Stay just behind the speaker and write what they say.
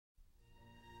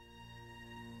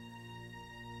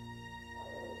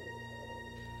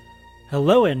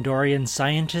Hello, Andorian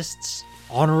scientists,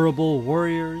 honorable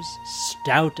warriors,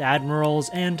 stout admirals,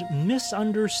 and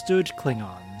misunderstood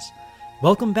Klingons.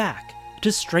 Welcome back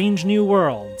to Strange New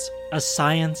Worlds, a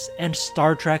science and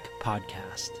Star Trek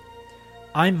podcast.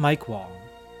 I'm Mike Wong.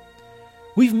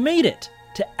 We've made it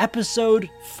to episode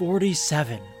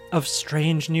 47 of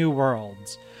Strange New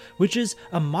Worlds, which is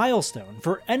a milestone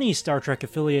for any Star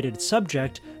Trek-affiliated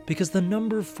subject because the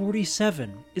number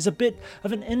 47 is a bit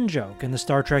of an in-joke in the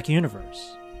Star Trek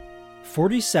universe.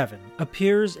 47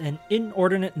 appears an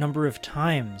inordinate number of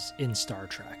times in Star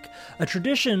Trek, a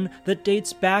tradition that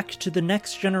dates back to the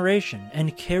Next Generation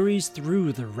and carries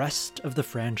through the rest of the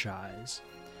franchise.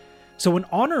 So in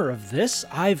honor of this,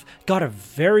 I've got a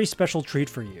very special treat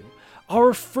for you,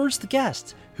 our first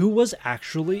guest who was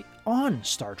actually on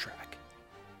Star Trek.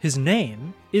 His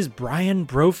name is Brian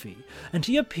Brophy, and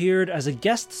he appeared as a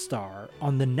guest star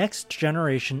on the Next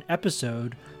Generation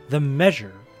episode The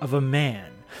Measure of a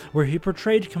Man, where he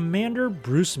portrayed Commander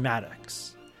Bruce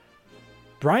Maddox.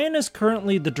 Brian is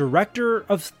currently the Director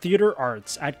of Theater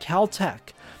Arts at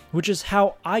Caltech, which is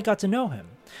how I got to know him.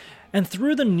 And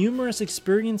through the numerous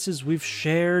experiences we've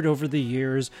shared over the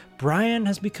years, Brian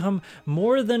has become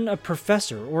more than a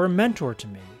professor or a mentor to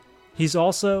me. He's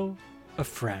also a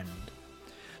friend.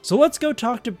 So let's go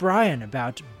talk to Brian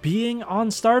about being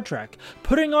on Star Trek,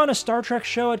 putting on a Star Trek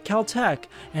show at Caltech,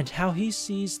 and how he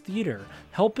sees theater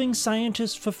helping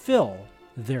scientists fulfill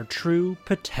their true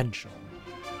potential.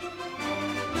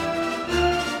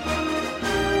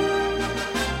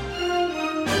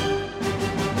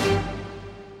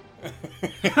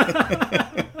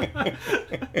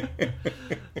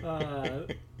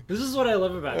 This is what I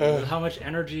love about you, how much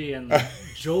energy and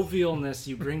jovialness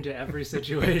you bring to every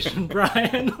situation,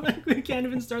 Brian. Like, we can't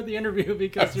even start the interview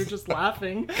because you're just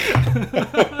laughing.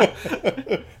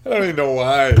 I don't even know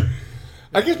why.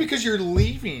 I guess because you're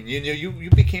leaving. You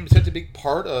became such a big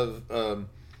part of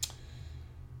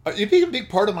you became a big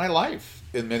part of my life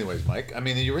in many ways, Mike. I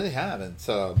mean, you really have, and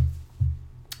so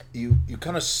you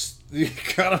kind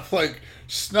of like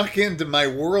snuck into my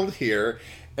world here.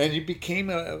 And you became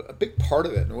a big part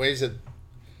of it in ways that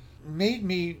made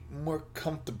me more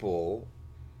comfortable,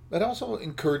 but also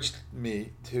encouraged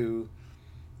me to,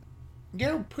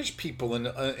 push people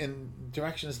in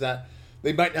directions that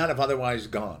they might not have otherwise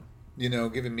gone.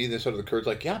 Giving me this sort of the courage,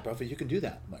 like, yeah, brother, you can do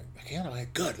that. I'm like, I can. I'm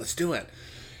like, good, let's do it.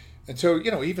 And so,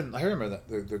 even I remember that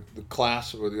the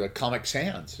class with the Comic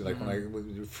Sans, like when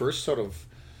we first sort of.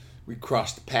 We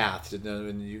crossed paths,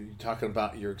 and you talking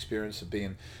about your experience of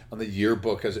being on the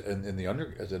yearbook as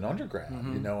an undergrad,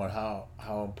 and how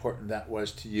important that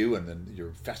was to you, and then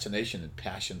your fascination and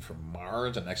passion for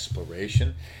Mars and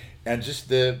exploration, and just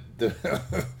the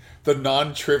the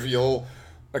non-trivial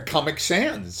Comic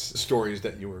Sans stories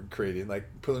that you were creating. Like,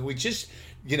 we just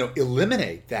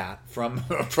eliminate that from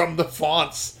the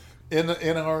fonts in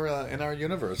our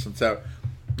universe, and so.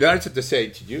 Yeah, I just have to say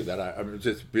to you that I've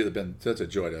just really been such a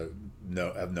joy to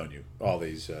have known you all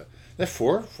these. That's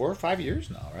 4 or 5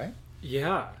 years now, right?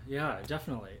 Yeah,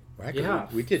 definitely. Right? Yeah,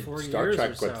 we did Star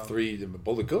Trek so. 3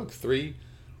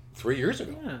 years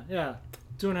ago. Yeah,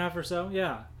 2.5 or so.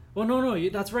 Yeah. Well, no,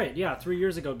 that's right. Yeah, 3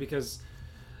 years ago because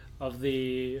of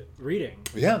the reading.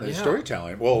 Yeah, the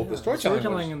storytelling. Well, the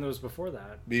storytelling and those before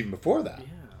that. Even before that.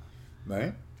 Yeah.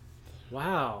 Right.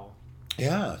 Wow.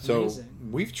 Yeah, so Amazing.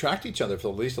 We've tracked each other for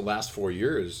at least the last 4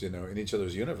 years, in each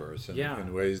other's universe, and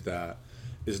in ways that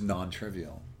is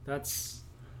non-trivial. That's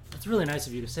really nice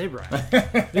of you to say, Brian,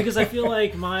 because I feel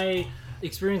like my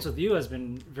experience with you has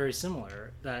been very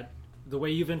similar. That the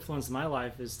way you've influenced my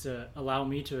life is to allow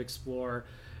me to explore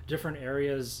different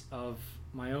areas of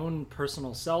my own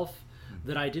personal self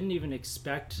that I didn't even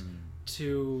expect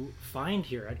to find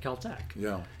here at Caltech.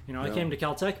 Yeah, I came to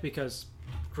Caltech because.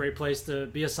 Great place to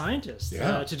be a scientist,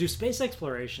 to do space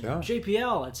exploration,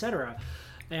 JPL, etc.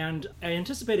 And I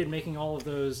anticipated making all of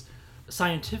those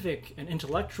scientific and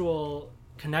intellectual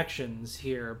connections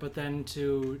here, but then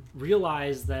to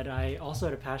realize that I also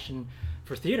had a passion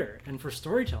for theater and for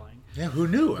storytelling. Yeah, who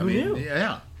knew? Who knew?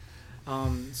 Yeah.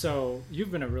 So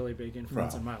you've been a really big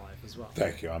influence in my life as well.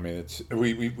 Thank you. I mean,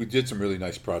 we did some really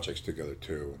nice projects together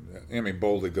too. I mean,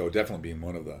 Bold to Go definitely being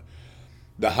one of the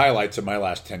highlights of my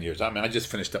last 10 years. I mean, I just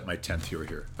finished up my 10th year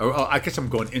here. I guess I'm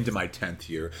going into my 10th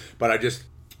year, but I just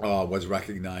was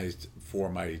recognized for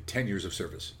my 10 years of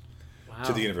service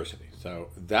to the university. So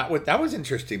that was an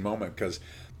interesting moment because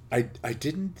I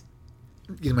didn't.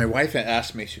 My wife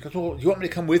asked me. She goes, "Well, do you want me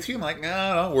to come with you?" I'm like,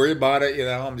 "No, don't worry about it.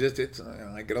 I'm just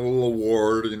I get a little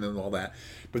award and all that."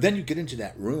 But then you get into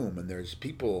that room and there's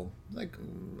people like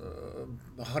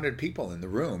 100 people in the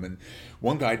room. And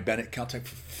one guy had been at Caltech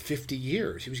for 50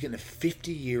 years. He was getting a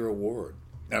 50-year award.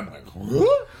 And I'm like,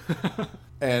 what?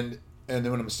 and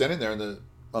then when I'm standing there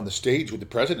on the stage with the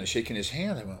president shaking his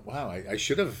hand, I went, wow, I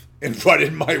should have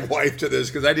invited my wife to this,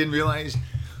 because I didn't realize,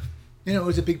 it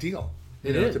was a big deal.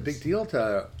 It's a big deal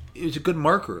it was a good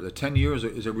marker. The 10 years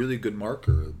is a really good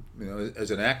marker.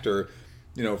 As an actor,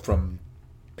 from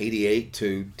 88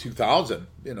 to 2000,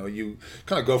 you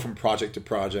kind of go from project to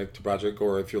project,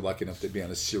 or if you're lucky enough to be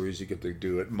on a series, you get to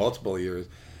do it multiple years.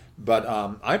 But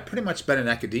I've pretty much been in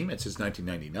academia since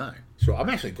 1999. So I'm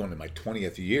actually going to my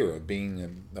 20th year of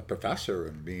being a professor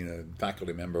and being a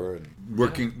faculty member and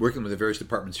working with the various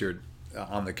departments here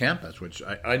on the campus, which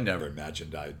I never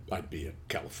imagined I'd be at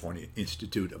California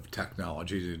Institute of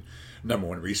Technology, the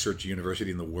 #1 research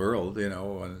university in the world,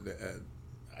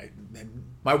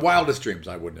 my wildest dreams,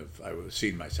 I would have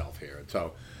seen myself here. And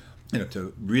so,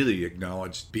 to really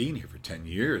acknowledge being here for 10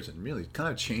 years and really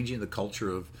kind of changing the culture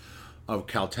of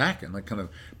Caltech and like kind of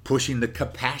pushing the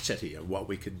capacity of what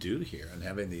we could do here and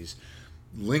having these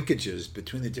linkages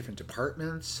between the different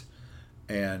departments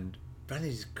and finding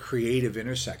these creative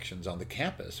intersections on the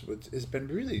campus, which has been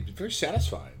really very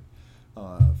satisfying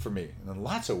for me in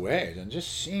lots of ways. And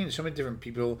just seeing so many different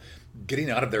people getting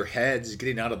out of their heads,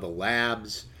 getting out of the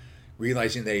labs,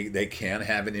 realizing they can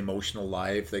have an emotional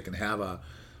life, they can have a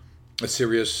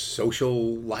serious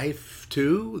social life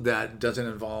too that doesn't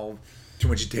involve too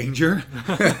much danger.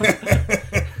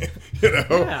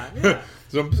 Yeah.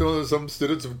 Some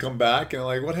students have come back and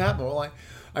like, what happened? Well,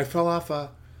 I fell off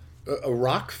a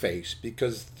rock face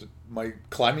because my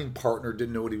climbing partner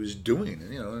didn't know what he was doing,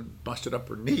 and busted up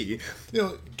her knee.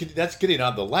 That's getting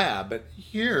out of the lab. But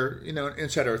here,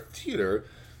 inside our theater,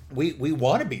 we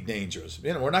want to be dangerous.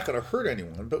 We're not going to hurt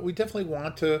anyone, but we definitely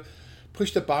want to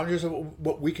push the boundaries of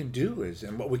what we can do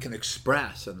and what we can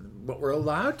express and what we're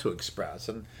allowed to express.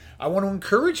 And I want to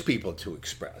encourage people to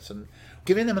express and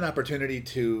giving them an opportunity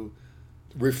to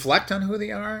reflect on who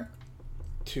they are,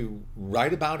 to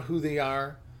write about who they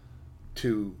are,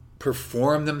 to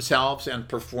perform themselves and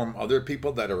perform other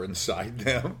people that are inside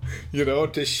them,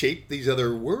 to shape these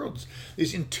other worlds,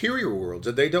 these interior worlds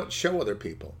that they don't show other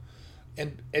people,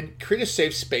 and create a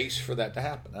safe space for that to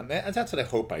happen. And that's what I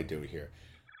hope I do here.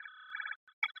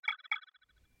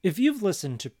 If you've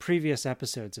listened to previous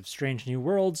episodes of Strange New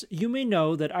Worlds, you may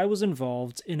know that I was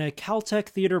involved in a Caltech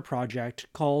theater project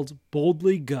called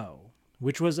Boldly Go,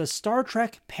 which was a Star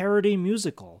Trek parody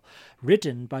musical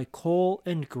written by Cole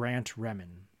and Grant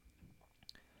Remen.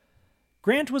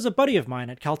 Grant was a buddy of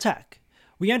mine at Caltech.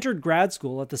 We entered grad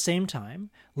school at the same time,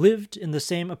 lived in the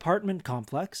same apartment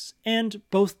complex, and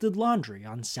both did laundry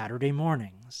on Saturday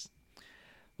mornings.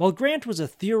 While Grant was a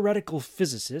theoretical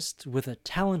physicist with a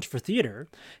talent for theater,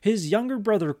 his younger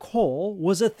brother Cole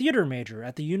was a theater major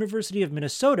at the University of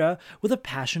Minnesota with a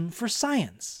passion for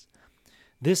science.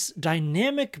 This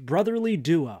dynamic brotherly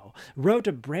duo wrote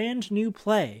a brand new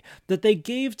play that they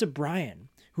gave to Brian,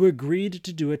 who agreed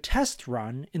to do a test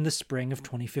run in the spring of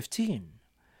 2015.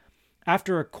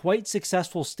 After a quite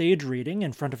successful stage reading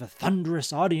in front of a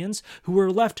thunderous audience who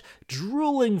were left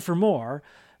drooling for more,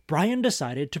 Brian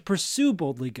decided to pursue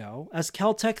Boldly Go as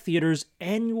Caltech Theater's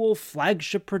annual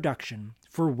flagship production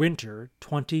for winter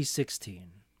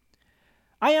 2016.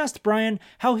 I asked Brian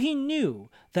how he knew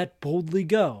that Boldly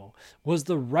Go was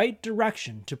the right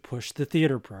direction to push the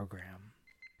theater program.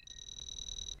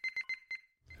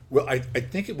 Well, I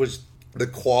think it was the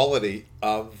quality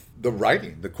of the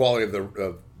writing, the quality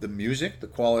of the music, the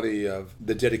quality of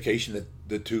the dedication that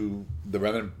the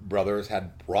Remen brothers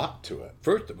had brought to it.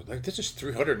 First, it was like, this is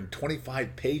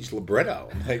 325-page libretto.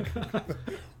 I'm like,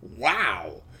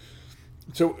 wow.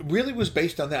 So it really was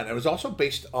based on that. And it was also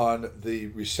based on the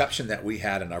reception that we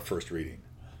had in our first reading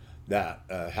that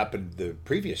happened the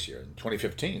previous year, in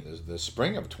 2015, the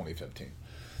spring of 2015.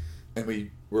 And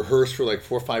we rehearsed for like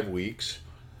 4 or 5 weeks.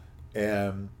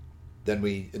 And then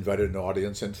we invited an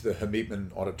audience into the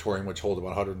Hameetman Auditorium, which holds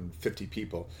about 150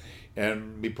 people.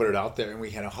 And we put it out there, and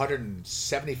we had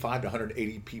 175 to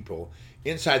 180 people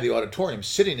inside the auditorium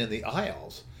sitting in the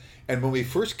aisles. And when we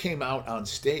first came out on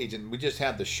stage, and we just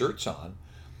had the shirts on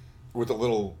with the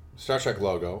little Star Trek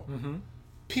logo,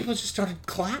 people just started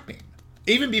clapping.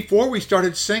 Even before we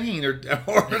started singing or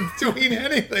doing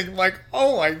anything, like,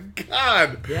 oh my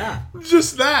God, yeah,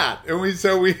 just that. And we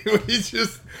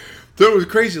just, so it was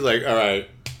crazy. Like, all right,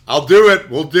 I'll do it.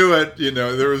 We'll do it.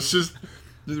 There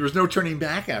was no turning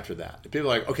back after that. People were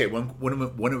like, okay, when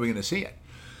are we going to see it?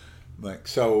 Like,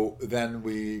 so then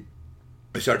we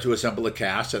started to assemble a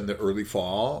cast in the early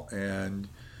fall, and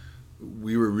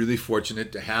we were really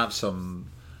fortunate to have some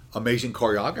amazing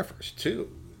choreographers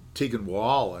too Tegan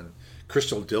Wall and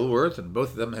Crystal Dilworth, and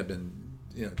both of them had been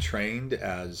trained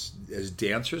as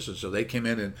dancers, and so they came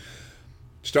in and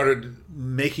started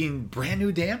making brand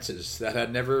new dances that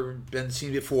had never been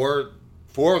seen before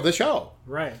for the show.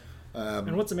 Right.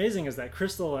 And what's amazing is that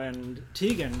Crystal and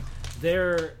Tegan,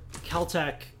 they're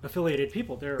Caltech affiliated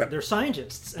people. They're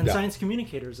scientists and science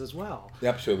communicators as well.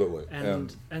 Absolutely.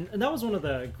 And that was one of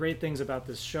the great things about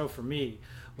this show for me,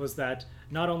 was that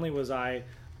not only was I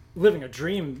living a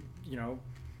dream,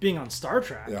 being on Star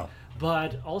Trek,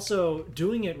 but also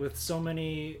doing it with so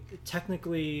many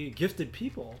technically gifted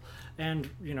people. And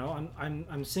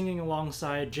I'm singing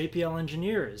alongside JPL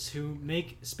engineers who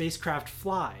make spacecraft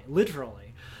fly,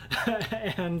 literally,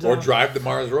 or drive the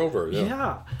Mars rover.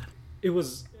 Yeah, it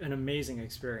was an amazing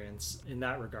experience in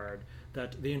that regard.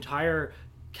 That the entire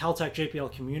Caltech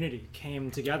JPL community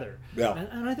came together. Yeah,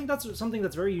 and I think that's something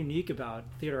that's very unique about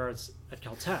theater arts at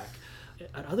Caltech.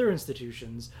 At other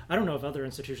institutions, I don't know if other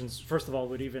institutions, first of all,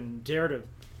 would even dare to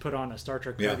put on a Star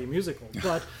Trek parody musical,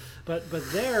 but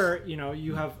there,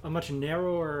 you have a much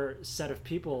narrower set of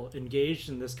people engaged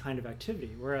in this kind of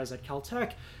activity. Whereas at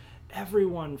Caltech,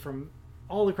 everyone from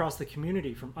all across the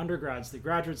community, from undergrads, the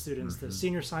graduate students, the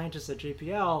senior scientists at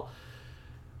JPL,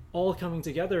 all coming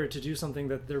together to do something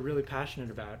that they're really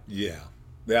passionate about. Yeah,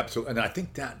 absolutely. And I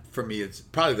think that for me, it's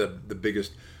probably the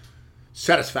biggest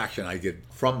satisfaction I get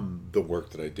from the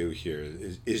work that I do here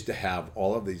is to have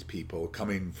all of these people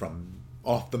coming from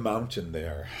off the mountain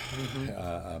there,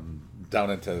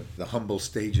 down into the humble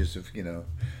stages of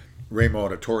Ramo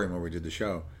Auditorium where we did the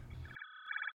show.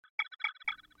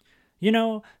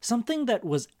 Something that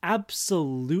was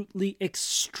absolutely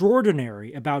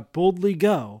extraordinary about Boldly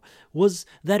Go was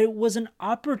that it was an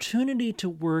opportunity to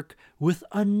work with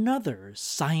another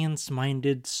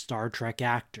science-minded Star Trek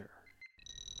actor.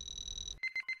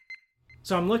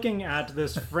 So I'm looking at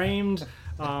this framed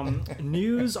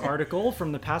news article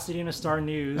from the Pasadena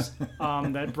Star-News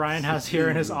that Brian has here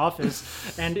in his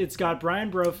office. And it's got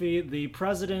Brian Brophy, the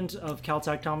president of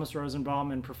Caltech, Thomas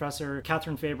Rosenbaum, and Professor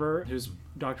Catherine Faber, who's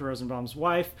Dr. Rosenbaum's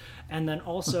wife, and then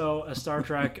also a Star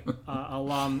Trek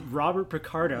alum, Robert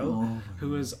Picardo,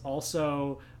 who is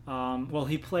also,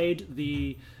 he played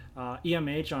the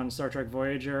EMH on Star Trek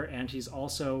Voyager, and he's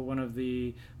also one of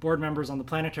the board members on the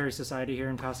Planetary Society here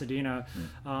in Pasadena.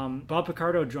 Bob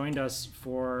Picardo joined us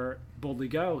for Boldly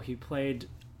Go. He played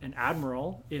an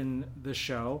admiral in the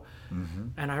show,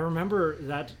 and I remember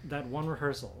that one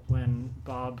rehearsal when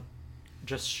Bob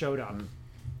just showed up.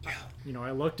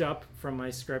 I looked up from my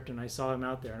script and I saw him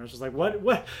out there, and I was just like, "What?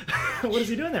 What is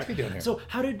he doing there?" So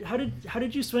how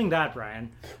did you swing that,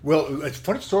 Brian? Well, a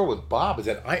funny story with Bob is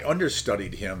that I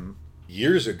understudied him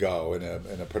years ago in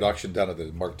a production down at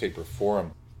the Mark Taper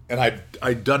Forum, and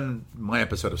I'd done my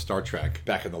episode of Star Trek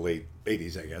back in the late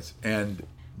 '80s, I guess, and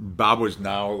Bob was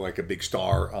now like a big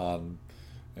star on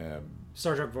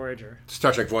Star Trek Voyager.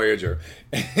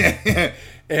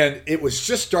 And it was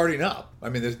just starting up. I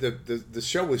mean, the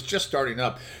show was just starting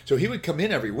up. So he would come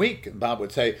in every week, and Bob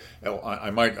would say, I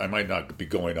might not be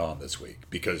going on this week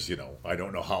because, I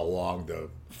don't know how long the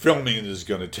filming is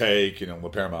going to take, the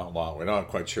Paramount Law. We're not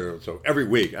quite sure. So every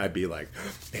week I'd be like,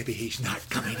 maybe he's not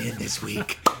coming in this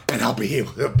week, and I'll be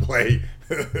able to play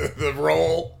the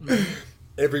role.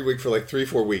 Every week for like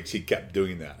 3-4 weeks, he kept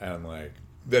doing that. And I'm like,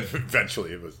 then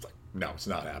eventually it was like, no, it's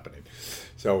not happening.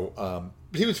 So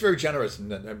he was very generous,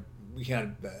 and we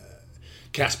had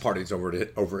cast parties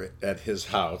over at his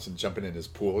house and jumping in his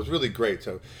pool. It was really great.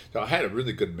 So I had a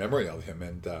really good memory of him.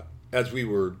 And as we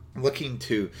were looking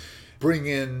to bring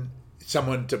in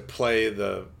someone to play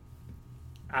the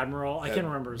Admiral, I can't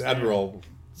remember his Admiral name.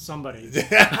 Somebody.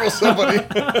 Admiral somebody.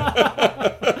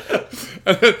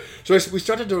 So we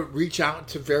started to reach out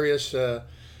to various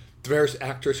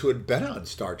actors who had been on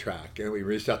Star Trek, and we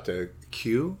reached out to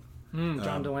Q.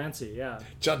 John Delancey, yeah.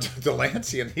 John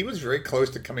Delancey, and he was very close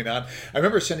to coming on. I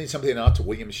remember sending something out to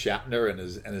William Shatner and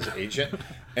his agent,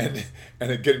 and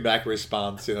then getting back a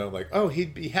response, like, oh,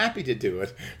 he'd be happy to do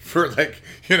it for like,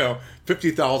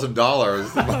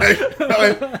 $50,000.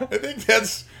 I think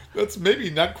that's maybe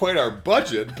not quite our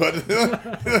budget, but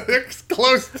it's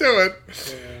close to it.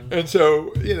 Yeah. And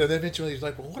so, then eventually he's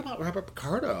like, well, what about Robert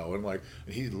Picardo? And like,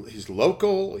 he's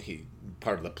local, he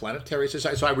part of the Planetary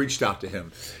Society. So I reached out to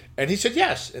him, and he said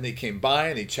yes. And he came by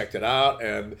and he checked it out,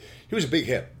 and he was a big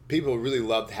hit. People really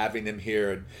loved having him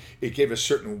here, and it gave a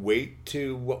certain weight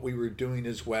to what we were doing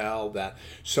as well, that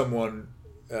someone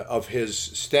of his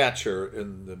stature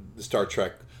in the Star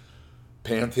Trek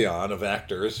pantheon of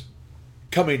actors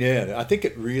coming in. I think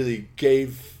it really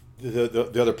gave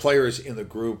the other players in the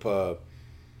group a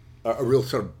real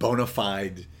sort of bona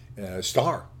fide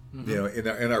star you know,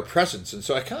 in our presence, and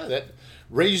so I kind of that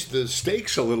raised the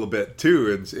stakes a little bit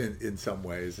too, in some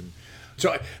ways, and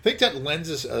so I think that lends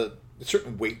us a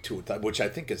certain weight to it, which I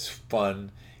think is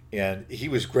fun. And he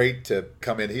was great to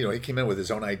come in. You know, he came in with his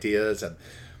own ideas, and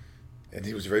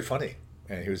he was very funny,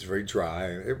 and he was very dry.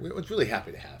 I was really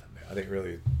happy to have him. I think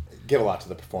really gave a lot to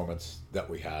the performance that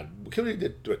we had. We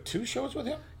did 2 shows with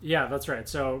him? Yeah, that's right.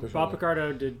 So Bob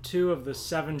Picardo did 2 of the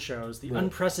 7 shows, the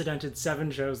unprecedented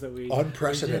 7 shows that we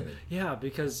unprecedented. We did. Yeah,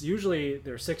 because usually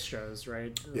there are 6 shows,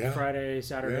 right? Yeah. Friday,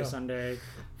 Saturday, Sunday,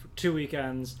 for 2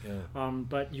 weekends. Yeah.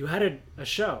 But you had a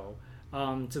show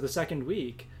to the second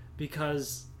week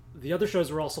because the other shows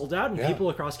were all sold out, and people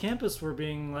across campus were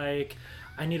being like,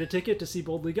 I need a ticket to see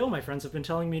Boldly Go. My friends have been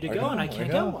telling me to go, and I can't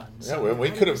get one. So yeah, we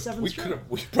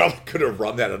probably could have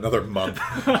run that another month.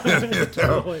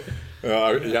 Totally.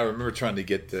 I remember trying to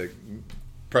get the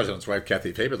president's wife,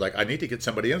 Kathy Faber, like, I need to get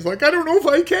somebody in. It's like, I don't know if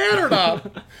I can or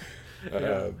not.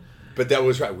 But that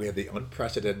was right. We had the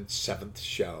unprecedented 7th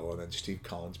show, and then Steve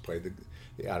Collins played the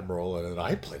Admiral, and then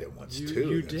I played it once too.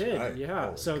 You did, right.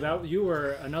 Yeah. So that you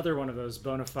were another one of those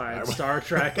bona fide Star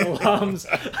Trek alums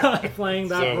playing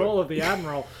that role of the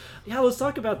Admiral. Yeah, let's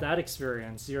talk about that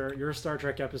experience. Your Star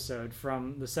Trek episode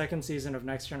from the 2nd season of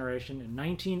Next Generation in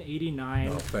 1989.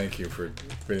 Oh, thank you for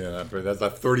being that. That's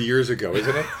like 30 years ago,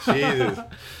 isn't it? Jesus.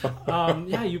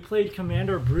 Yeah, you played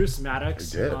Commander Bruce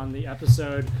Maddox on the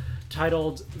episode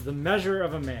titled "The Measure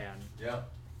of a Man." Yeah.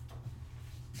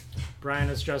 Brian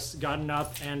has just gotten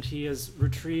up and he has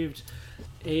retrieved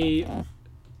a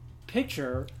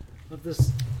picture of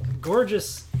this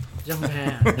gorgeous young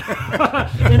man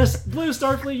in a blue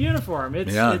Starfleet uniform.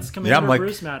 It's Commander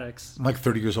Bruce Maddox. I'm like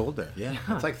 30 years old there. Yeah.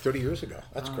 It's like 30 years ago.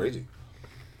 That's crazy.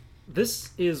 This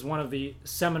is one of the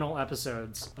seminal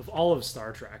episodes of all of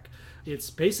Star Trek. It's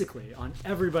basically on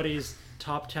everybody's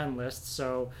top 10 lists,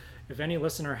 so if any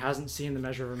listener hasn't seen The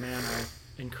Measure of a Man, I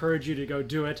encourage you to go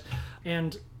do it.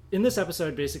 And in this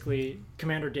episode, basically,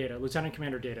 Lieutenant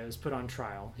Commander Data is put on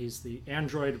trial. He's the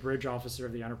android bridge officer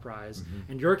of the Enterprise,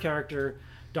 and your character,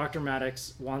 Dr.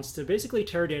 Maddox, wants to basically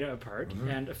tear Data apart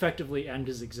and effectively end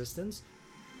his existence.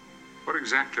 What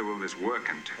exactly will this work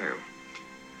entail?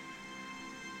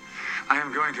 I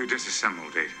am going to disassemble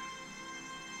Data.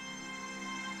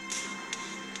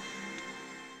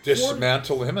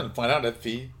 Dismantle him and find out if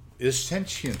he is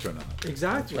sentient or not.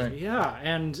 Exactly. Right. Yeah,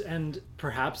 and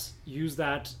perhaps use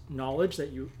that knowledge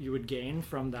that you would gain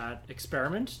from that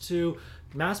experiment to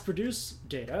mass produce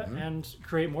Data and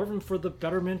create more of them for the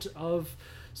betterment of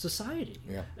society.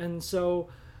 Yeah. And so,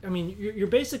 I mean, you're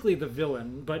basically the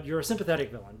villain, but you're a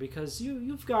sympathetic villain because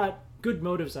you've got good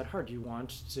motives at heart. You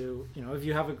want to, you know,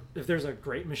 if there's a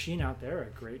great machine out there,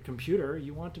 a great computer,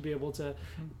 you want to be able to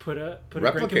put a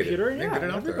great computer in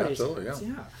everybody's hands.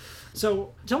 Yeah.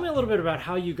 So tell me a little bit about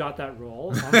how you got that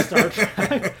role on Star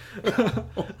Trek. That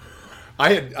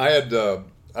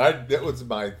was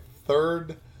my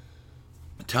 3rd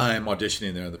time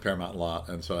auditioning there in the Paramount lot,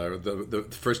 and so the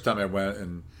first time I went,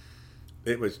 and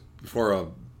it was for a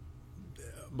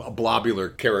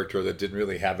blobular character that didn't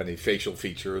really have any facial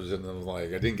features, and I was like,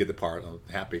 I didn't get the part. I'm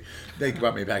happy. They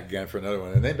brought me back again for another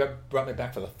one, and they brought me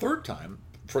back for the 3rd time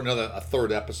for a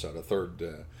 3rd episode, a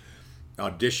 3rd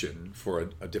audition for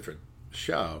a different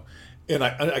show, and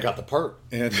I got the part,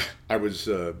 and I was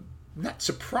not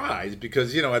surprised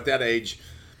because, you know, at that age,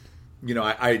 you know,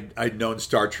 I'd known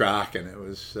Star Trek, and it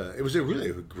was a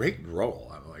really great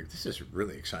role. I'm like, this is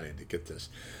really exciting to get this.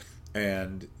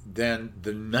 And then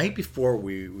the night before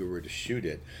we were to shoot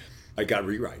it, I got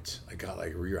rewrites.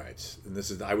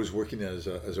 And I was working as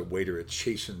a waiter at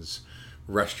Chasen's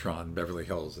restaurant in Beverly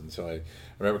Hills, and so I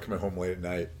remember coming home late at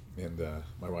night, and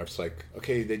my wife's like,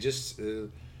 okay, they just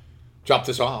dropped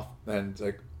this off, and it's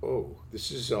like, oh,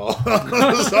 this is all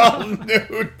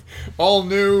all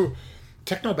new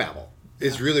technobabble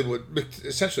is really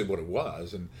essentially what it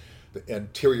was. And the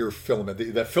anterior filament,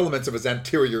 the filaments of his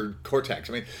anterior cortex.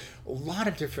 I mean, a lot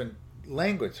of different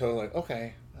language. So like,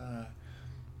 okay,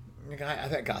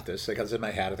 I got this. I got this in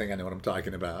my head. I think I know what I'm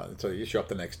talking about. And so you show up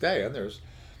the next day, and there's,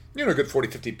 you know, a good 40,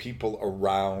 50 people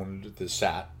around the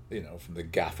set, you know, from the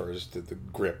gaffers to the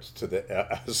grips to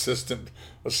the assistant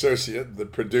associate, the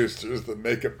producers, the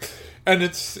makeup. And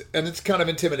it's kind of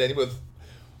intimidating with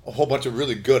a whole bunch of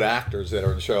really good actors that are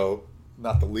in the show,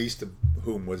 not the least of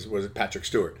whom was Patrick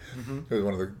Stewart, who was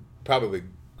one of the probably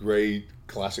great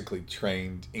classically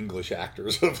trained English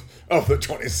actors of the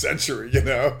 20th century, you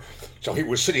know. So he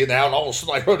was sitting down, and all of a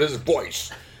sudden I heard his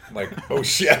voice. I'm like, oh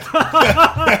shit,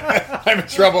 I'm in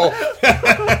trouble.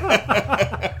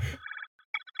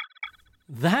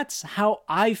 That's how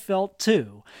I felt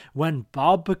too when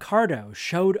Bob Picardo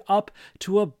showed up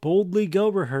to a Boldly Go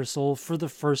rehearsal for the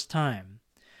first time.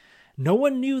 No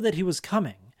one knew that he was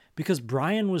coming because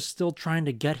Brian was still trying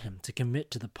to get him to commit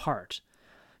to the part.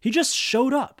 He just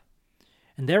showed up.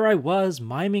 And there I was,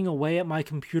 miming away at my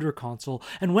computer console,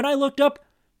 and when I looked up,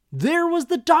 there was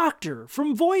the Doctor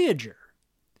from Voyager.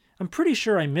 I'm pretty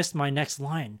sure I missed my next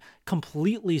line,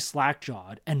 completely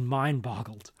slack-jawed and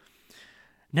mind-boggled.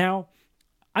 Now,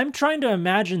 I'm trying to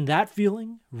imagine that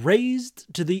feeling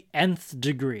raised to the nth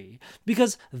degree,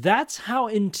 because that's how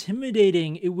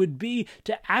intimidating it would be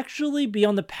to actually be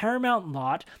on the Paramount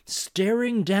lot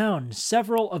staring down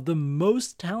several of the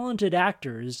most talented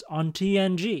actors on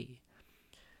TNG.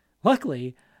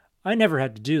 Luckily, I never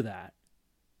had to do that.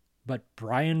 But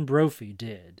Brian Brophy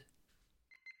did.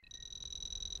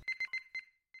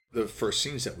 The first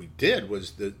scenes that we did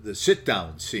was the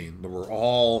sit-down scene where we're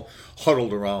all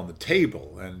huddled around the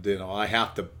table, and I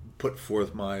have to put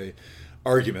forth my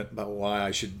argument about why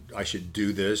I should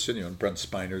do this, and Brent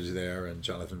Spiner's there, and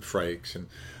Jonathan Frakes, and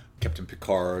Captain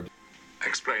Picard.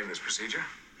 Explain this procedure.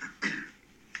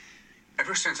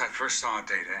 Ever since I first saw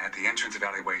Data at the entrance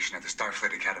evaluation at the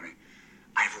Starfleet Academy,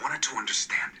 I've wanted to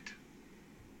understand it.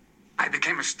 I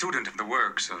became a student of the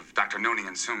works of Dr.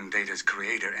 Noonien Soong, Data's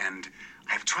creator, and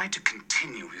I have tried to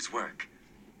continue his work.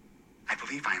 I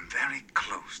believe I am very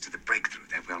close to the breakthrough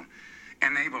that will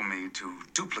enable me to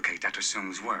duplicate Dr.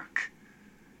 Soong's work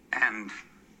and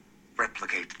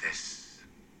replicate this.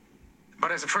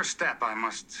 But as a first step, I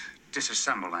must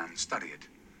disassemble and study it.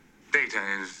 Data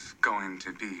is going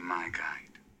to be my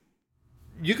guide.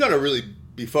 You got to really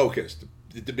be focused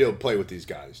to be able to play with these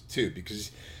guys, too,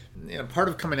 because part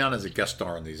of coming out as a guest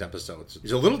star in these episodes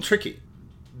is a little tricky.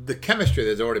 The chemistry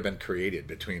that's already been created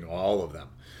between all of them,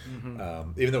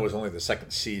 even though it was only the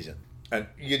second season. And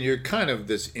you're kind of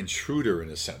this intruder in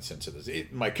a sense into this.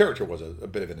 My character was a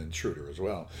bit of an intruder as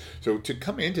well. So to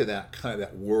come into that kind of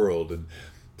that world and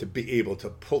to be able to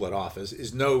pull it off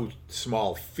is no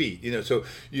small feat. So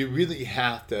you really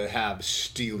have to have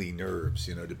steely nerves,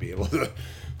 to be able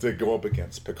to go up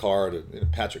against Picard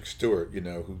and Patrick Stewart,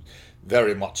 who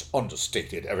very much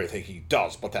understated everything he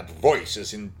does, but that voice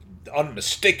is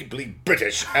unmistakably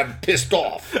British and pissed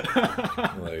off.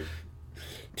 I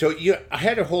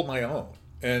had to hold my own.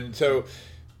 And so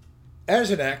as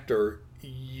an actor,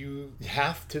 you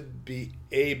have to be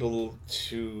able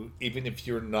to, even if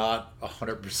you're not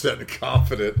 100%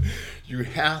 confident, you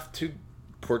have to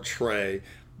portray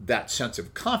that sense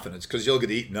of confidence, because you'll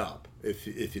get eaten up if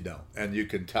you don't. And you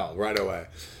can tell right away,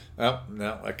 oh,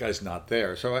 no, that guy's not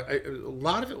there. So a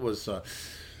lot of it was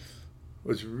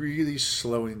really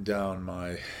slowing down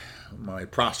my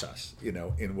process,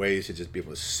 in ways to just be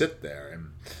able to sit there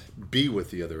and be with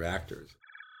the other actors.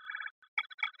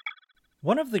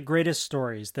 One of the greatest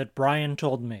stories that Brian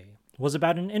told me was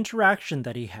about an interaction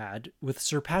that he had with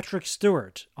Sir Patrick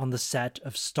Stewart on the set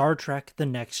of Star Trek: The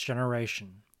Next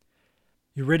Generation.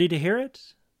 You ready to hear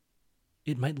it?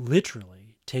 It might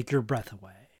literally take your breath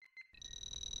away.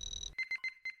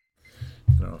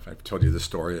 I don't know if I've told you this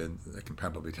story, and I can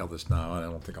probably tell this now, and I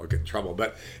don't think I'll get in trouble,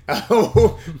 but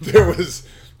there was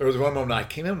one moment I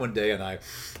came in one day and I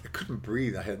couldn't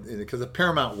breathe. I had, because the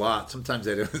Paramount lot, sometimes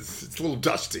it's a little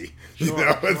dusty,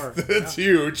 Sure. It's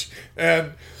huge.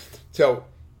 And so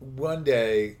one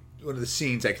day, one of the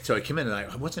scenes, I came in and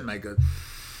I wasn't my good.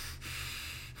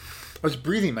 I was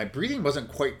breathing. My breathing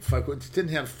wasn't quite, didn't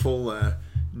have full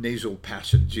nasal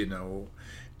passage,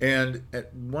 And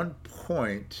at one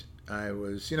point, I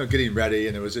was, getting ready,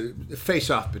 and it was a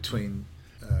face-off between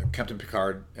Captain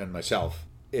Picard and myself.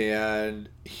 And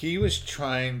he was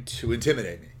trying to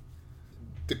intimidate me.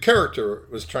 The character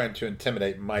was trying to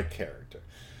intimidate my character.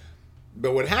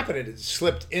 But what happened, it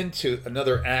slipped into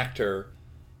another actor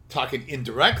talking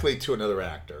indirectly to another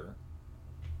actor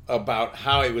about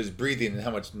how he was breathing and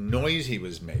how much noise he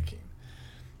was making.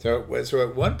 So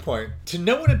at one point, to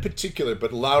no one in particular,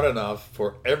 but loud enough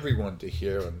for everyone to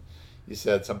hear, and he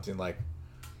said something like,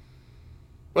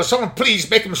 "Will someone please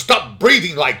make him stop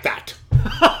breathing like that?"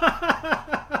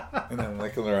 And I'm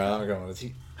looking around and going, who's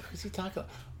he talking about?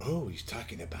 Oh, he's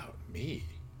talking about me.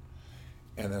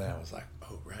 And then I was like,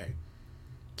 oh, right.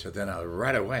 So then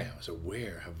right away, I was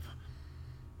aware of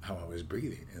how I was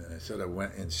breathing. And then I sort of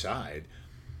went inside,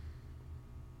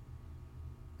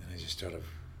 and I just sort of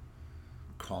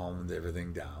calmed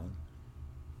everything down.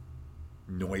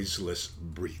 Noiseless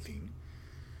breathing.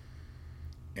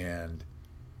 And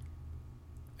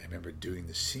I remember doing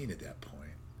the scene at that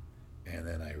point, and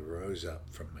then I rose up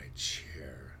from my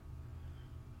chair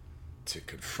to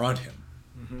confront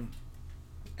him.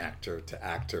 actor to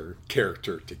actor,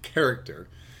 character to character,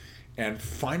 and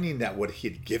finding that what he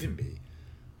had given me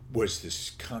was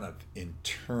this kind of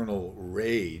internal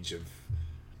rage of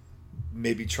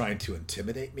maybe trying to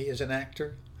intimidate me as an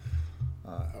actor,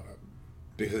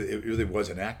 because it really was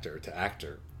an actor to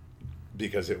actor,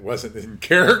 because it wasn't in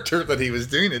character that he was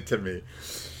doing it to me.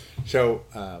 So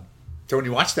when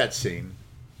you watch that scene,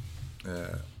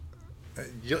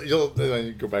 you'll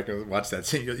go back and watch that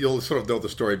scene. You'll sort of know the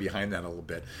story behind that a little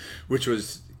bit, which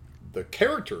was the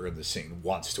character in the scene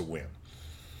wants to win,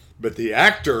 but the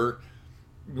actor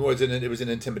it was an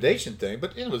intimidation thing.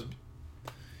 But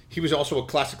he was also a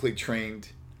classically trained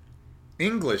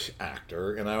English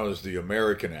actor, and I was the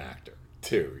American actor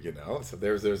too. So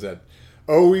there's that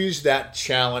always that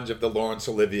challenge of the Laurence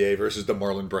Olivier versus the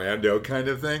Marlon Brando kind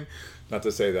of thing. Not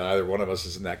to say that either one of us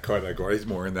is in that category. He's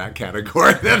more in that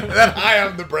category than I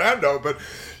am the Brando. But,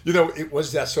 it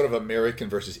was that sort of American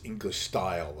versus English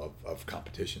style of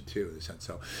competition, too, in a sense.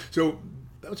 So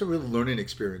that was a real learning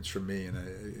experience for me.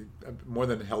 And I more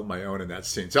than held my own in that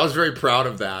scene. So I was very proud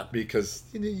of that, because,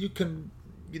 you can,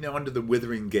 under the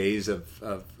withering gaze of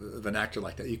an actor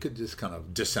like that, you could just kind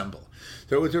of dissemble.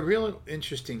 So it was a real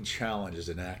interesting challenge as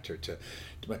an actor to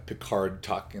let Picard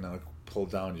talk, pull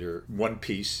down your one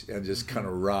piece and just kind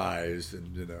of rise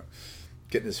and,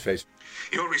 get in his face.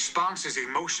 Your response is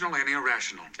emotional and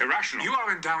irrational. Irrational? You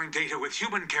are endowing Data with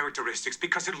human characteristics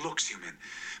because it looks human,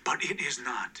 but it is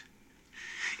not.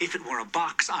 If it were a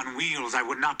box on wheels, I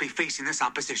would not be facing this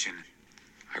opposition.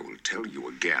 I will tell you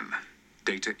again.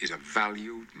 Data is a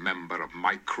valued member of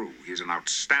my crew. He is an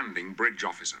outstanding bridge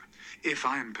officer. If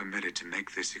I am permitted to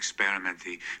make this experiment,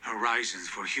 the horizons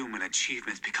for human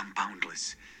achievements become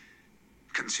boundless.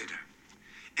 Consider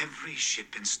every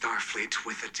ship in Starfleet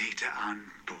with a Data on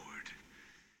board.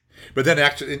 But then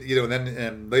actually,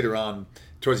 then later on,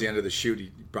 towards the end of the shoot, he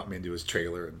brought me into his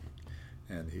trailer,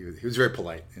 and he was very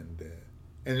polite, and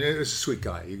it was a sweet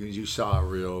guy. You saw a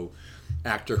real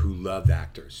actor who loved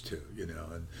actors too,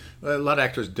 and a lot of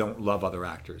actors don't love other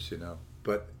actors,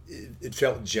 but it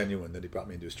felt genuine that he brought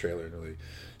me into his trailer and really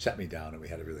sat me down, and we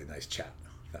had a really nice chat.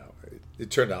 It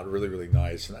turned out really, really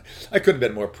nice, and I couldn't have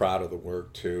been more proud of the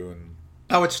work too, and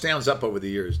how it stands up over the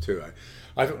years too.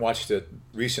 I haven't watched it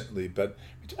recently, but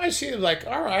I see it like,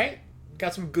 all right,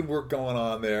 got some good work going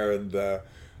on there, and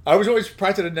I was always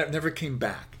surprised that it never came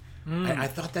back. I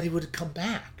thought that he would come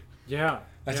back. Yeah.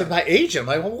 I said, my agent,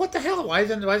 I'm like, well, what the hell? Why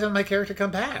doesn't my character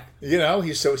come back?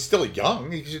 He's still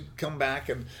young. He should come back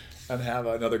and have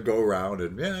another go around.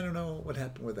 And I don't know what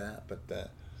happened with that,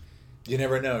 but you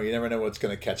never know. You never know what's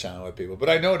going to catch on with people. But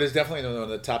I know it is definitely in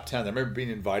the top 10. I remember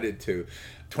being invited to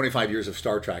 25 years of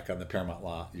Star Trek on the Paramount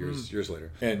lot years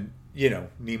later. And,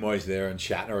 Nimoy's there and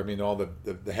Shatner. All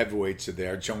the heavyweights are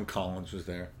there. Joan Collins was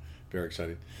there. Very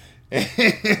excited.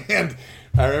 And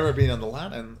I remember being on the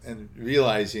lot and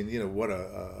realizing, what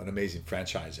an amazing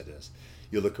franchise it is.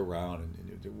 You look around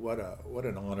and what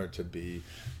an honor to be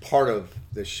part of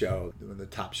this show, one of the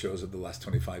top shows of the last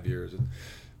 25 years. And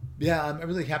yeah, I'm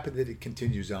really happy that it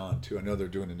continues on too. I know they're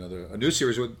doing a new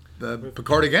series with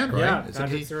Picard again, right? Yeah,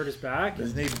 Patrick Stewart is back.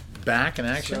 Isn't he back in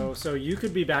action? So you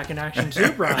could be back in action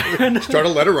too, Brian. Start a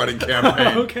letter writing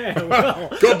campaign. Okay, well.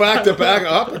 Go back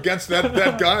up against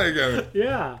that guy again.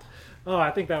 Yeah. Oh,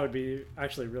 I think that would be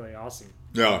actually really awesome.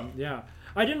 Yeah. Yeah.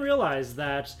 I didn't realize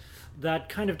that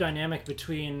kind of dynamic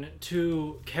between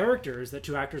two characters that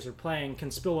two actors are playing can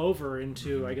spill over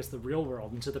into, I guess, the real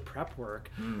world, into the prep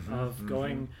work of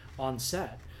going on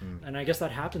set. And I guess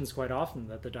that happens quite often,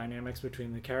 that the dynamics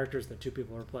between the characters that two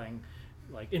people are playing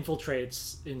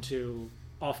infiltrates into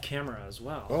off camera as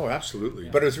well. Oh, absolutely.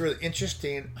 Yeah. But it was really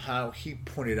interesting how he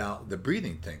pointed out the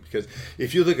breathing thing, because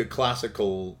if you look at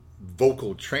classical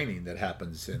vocal training that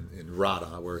happens in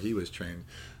RADA, where he was trained,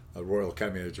 Royal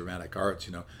Academy of Dramatic Arts,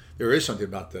 there is something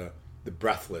about the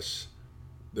breathless,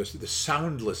 the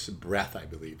soundless breath, I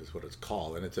believe is what it's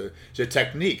called, and it's a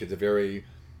technique. It's a very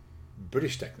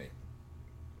British technique,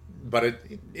 but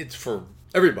it's for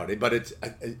everybody. But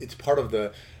it's part of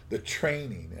the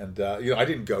training, and I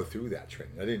didn't go through that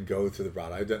training. I didn't go through the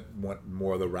route. I didn't want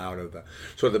more of the route of the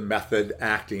sort of the method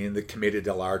acting, the commedia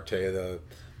dell'arte, the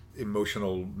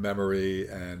emotional memory,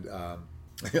 and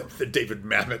the David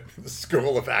Mamet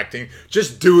School of Acting.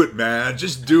 Just do it, man.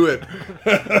 Just do it.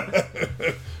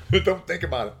 Don't think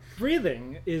about it.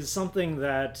 Breathing is something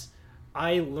that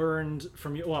I learned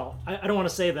from you. Well, I don't want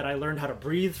to say that I learned how to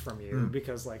breathe from you,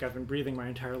 because I've been breathing my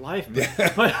entire life.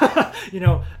 But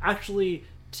actually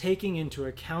taking into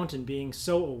account and being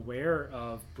so aware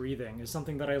of breathing is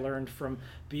something that I learned from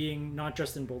being not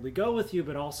just in Boldly Go With You,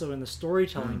 but also in the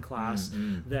storytelling class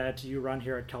that you run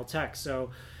here at Caltech. So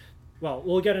well,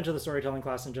 we'll get into the storytelling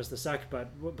class in just a sec,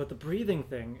 but the breathing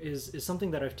thing is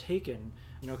something that I've taken,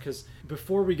 because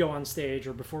before we go on stage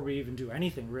or before we even do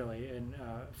anything really, and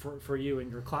for you in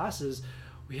your classes,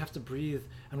 we have to breathe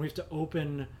and we have to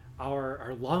open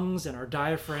our lungs and our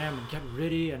diaphragm and get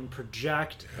ready and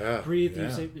project. Breathe.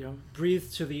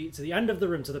 Breathe to the end of the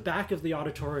room, to the back of the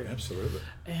auditorium. Absolutely.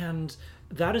 And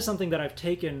that is something that I've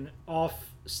taken off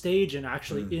stage and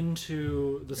actually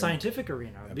into the scientific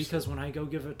arena. Absolutely. Because when I go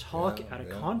give a talk at a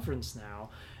conference now,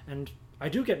 and I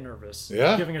do get nervous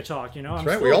giving a talk, That's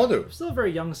right, we all do. I'm still a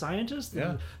very young scientist,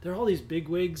 and there are all these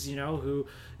bigwigs, who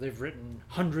they've written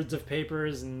hundreds of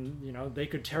papers, and they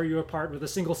could tear you apart with a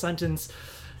single sentence.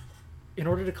 In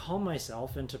order to calm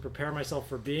myself and to prepare myself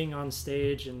for being on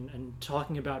stage and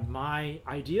talking about my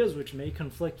ideas, which may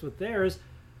conflict with theirs,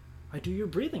 I do your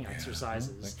breathing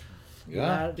exercises.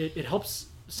 It helps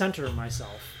center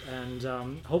myself,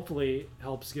 and hopefully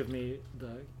helps give me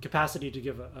the capacity to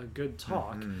give a good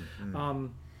talk.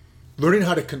 Learning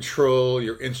how to control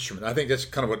your instrument. I think that's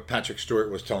kind of what Patrick Stewart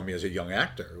was telling me as a young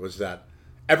actor, was that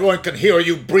everyone can hear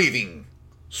you breathing.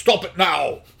 Stop it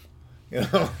now.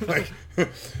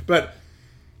 But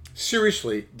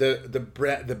seriously,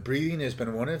 the breathing has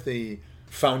been one of the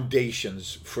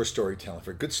foundations for storytelling,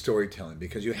 for good storytelling,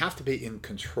 because you have to be in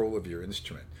control of your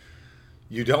instrument.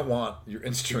 You don't want your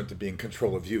instrument to be in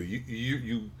control of you.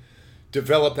 You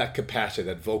develop that capacity,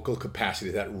 that vocal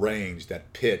capacity, that range,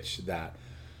 that pitch,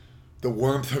 the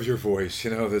warmth of your voice,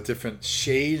 the different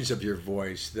shades of your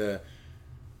voice, the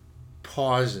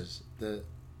pauses, the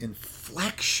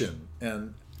inflection.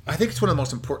 And I think it's one of the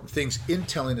most important things in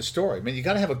telling a story. I mean, you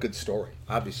got to have a good story,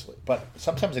 obviously. But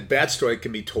sometimes a bad story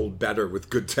can be told better with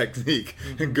good technique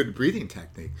and good breathing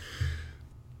technique.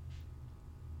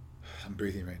 I'm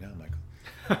breathing right now, Michael.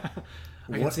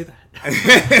 I can see that. I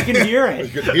can hear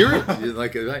it. You can hear it.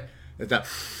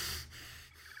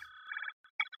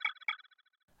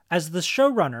 As the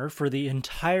showrunner for the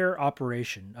entire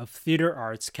operation of Theater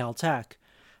Arts Caltech,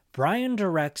 Brian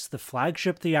directs the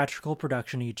flagship theatrical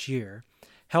production each year,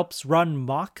 helps run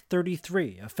Mach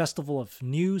 33, a festival of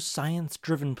new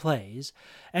science-driven plays,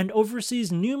 and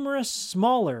oversees numerous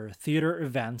smaller theater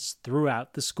events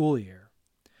throughout the school year.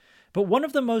 But one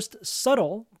of the most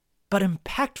subtle but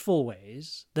impactful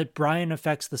ways that Brian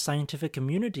affects the scientific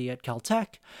community at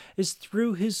Caltech is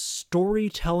through his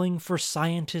Storytelling for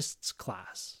Scientists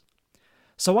class.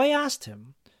 So I asked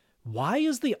him, why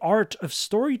is the art of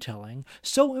storytelling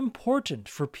so important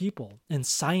for people in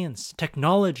science,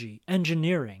 technology,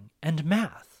 engineering, and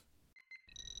math?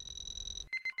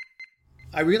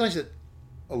 I realized that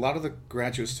a lot of the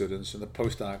graduate students and the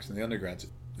postdocs and the undergrads,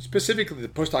 specifically the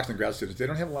postdocs and grad students, they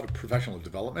don't have a lot of professional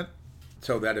development.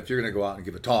 So that if you're going to go out and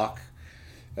give a talk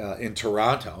in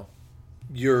Toronto,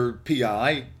 your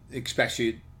PI expects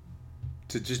you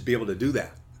to just be able to do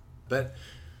that. But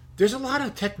there's a lot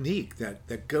of technique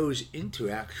that goes into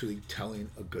actually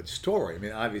telling a good story. I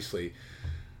mean, obviously,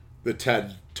 the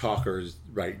TED talkers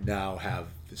right now have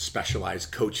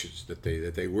specialized coaches that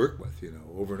they work with,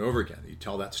 over and over again. You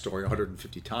tell that story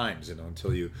 150 times,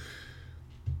 until you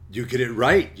get it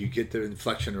right, you get the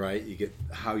inflection right, you get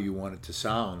how you want it to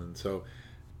sound. And so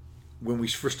when I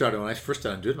first started doing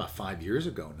it about 5 years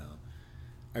ago now,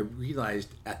 I realized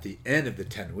at the end of the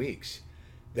 10 weeks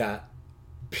that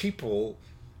people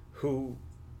who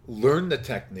learned the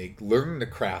technique, learned the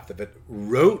craft of it,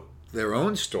 wrote their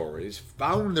own stories,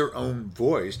 found their own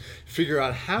voice, figure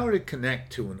out how to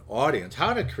connect to an audience,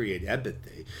 how to create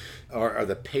empathy or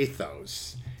the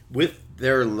pathos with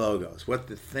their logos, what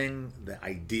the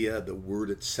idea, the word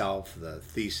itself, the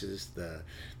thesis, the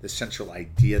central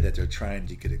idea that they're trying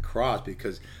to get across,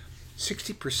 because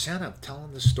 60% of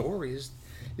telling the story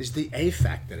is the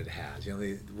affect that it has.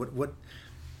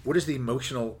 What is the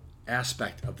emotional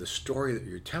aspect of the story that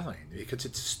you're telling? Because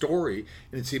it's a story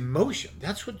and it's emotion.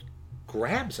 That's what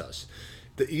grabs us.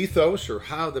 The ethos, or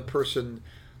how the person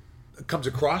comes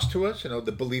across to us, the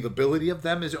believability of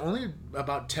them, is only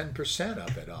about 10%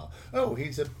 of it all. Oh,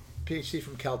 he's a PhD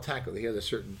from Caltech. He has a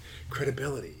certain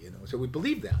credibility, so we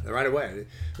believe that right away. And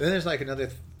then there's like another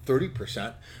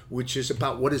 30%, which is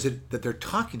about what is it that they're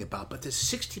talking about. But the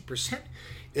 60%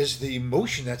 is the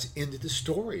emotion that's into the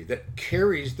story, that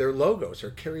carries their logos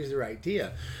or carries their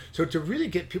idea. So to really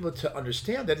get people to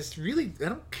understand that it's really, they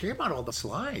don't care about all the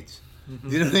slides. Mm-hmm.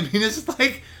 You know what I mean? It's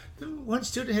like one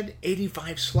student had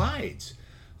 85 slides.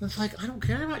 And it's like, I don't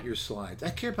care about your slides.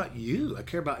 I care about you. I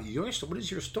care about your story. What is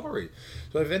your story?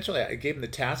 So eventually I gave him the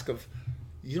task of,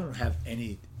 you don't have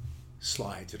any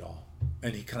slides at all.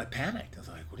 And he kind of panicked. I was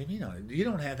like, what do you mean? You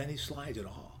don't have any slides at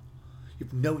all.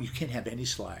 You can't have any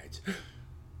slides.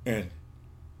 And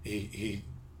he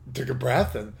took a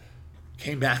breath and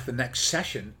came back the next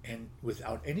session, and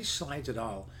without any slides at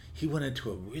all, he went into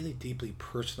a really deeply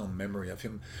personal memory of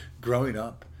him growing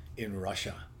up in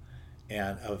Russia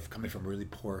and of coming from a really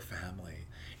poor family.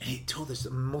 And he told us the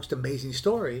most amazing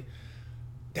story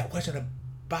that wasn't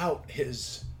about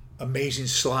his amazing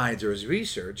slides or his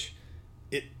research.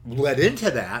 It led into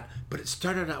that, but it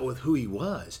started out with who he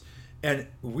was. And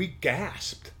we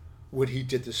gasped when he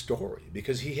did the story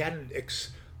because he hadn't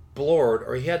explored,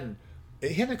 or he hadn't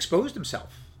exposed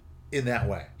himself in that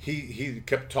way. He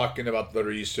kept talking about the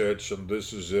research and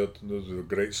this is it, and those are the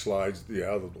great slides,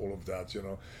 yeah, and all of that,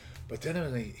 But then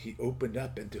when he opened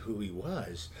up into who he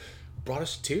was, brought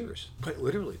us to tears, quite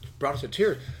literally, brought us to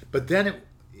tears. But then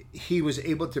he was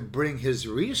able to bring his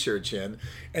research in,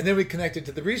 and then we connected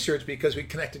to the research because we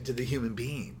connected to the human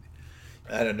being.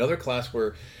 I had another class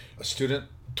where a student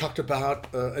talked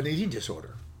about an eating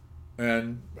disorder.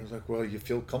 And I was like, well, you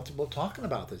feel comfortable talking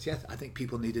about this? Yes, I think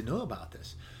people need to know about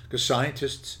this. Because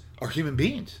scientists are human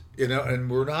beings, and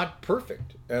we're not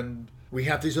perfect. And we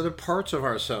have these other parts of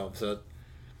ourselves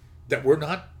that we're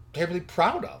not terribly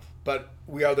proud of. But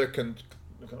we either can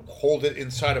hold it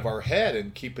inside of our head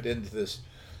and keep it into this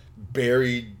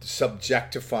buried,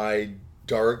 subjectified,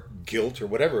 dark guilt or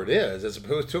whatever it is, as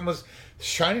opposed to almost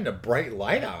shining a bright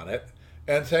light on it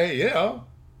and say,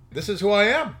 this is who I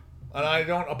am. And I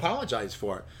don't apologize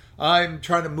for it. I'm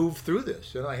trying to move through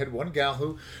this. I had one gal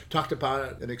who talked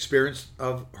about an experience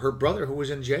of her brother who was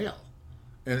in jail.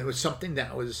 And it was something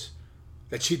that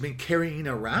she'd been carrying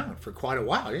around for quite a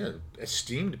while.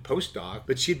 Esteemed postdoc,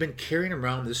 but she'd been carrying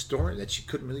around this story that she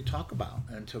couldn't really talk about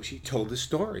until she told the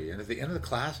story. And at the end of the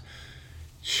class,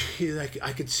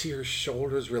 I could see her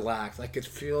shoulders relax. I could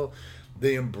feel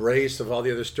the embrace of all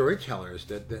the other storytellers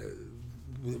that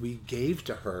we gave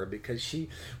to her because she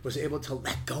was able to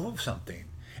let go of something.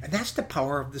 And that's the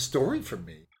power of the story for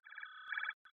me.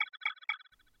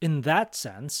 In that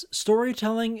sense,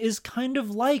 storytelling is kind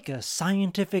of like a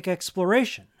scientific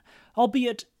exploration,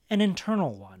 albeit an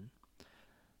internal one.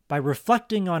 By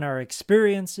reflecting on our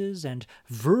experiences and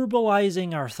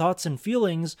verbalizing our thoughts and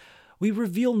feelings, we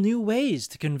reveal new ways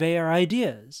to convey our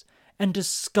ideas and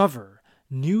discover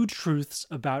new truths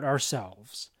about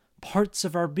ourselves, parts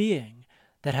of our being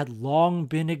that had long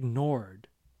been ignored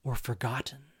or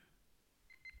forgotten.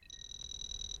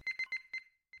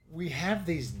 We have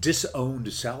these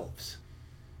disowned selves.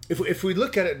 If we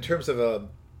look at it in terms of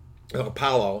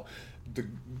Apollo, the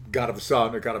god of the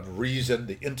sun, the god of reason,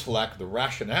 the intellect, the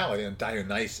rationality, and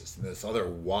Dionysus, and this other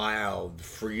wild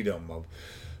freedom of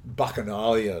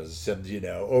bacchanalias and,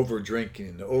 over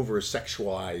drinking, over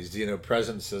sexualized,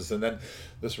 presences, and then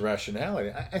this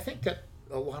rationality. I think that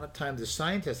a lot of times the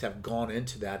scientists have gone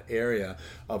into that area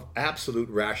of absolute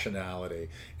rationality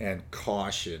and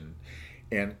caution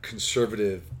and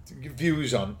conservative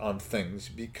views on things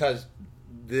because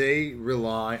they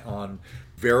rely on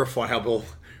verifiable,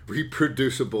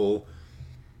 reproducible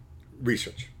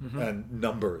research and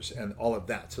numbers and all of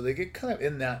that. So they get kind of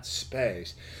in that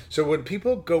space. So when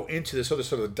people go into this other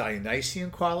sort of Dionysian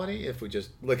quality, if we just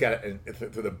look at it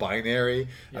through the binary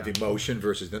of emotion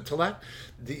versus intellect,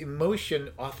 the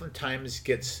emotion oftentimes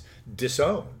gets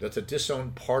disowned. That's a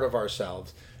disowned part of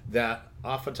ourselves that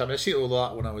oftentimes, I see it a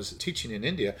lot when I was teaching in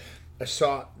India, I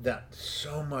saw that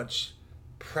so much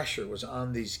pressure was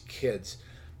on these kids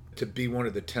to be one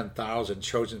of the 10,000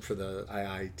 chosen for the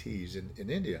IITs in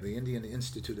India, the Indian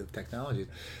Institute of Technology.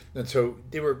 And so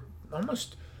they were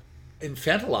almost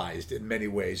infantilized in many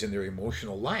ways in their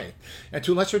emotional life. And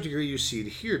to a lesser degree, you see it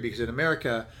here, because in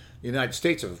America, the United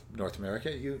States of North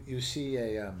America, you see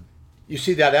you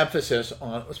see that emphasis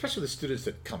on, especially the students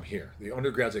that come here, the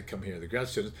undergrads that come here, the grad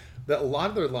students, that a lot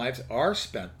of their lives are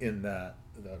spent in the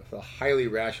highly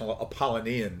rational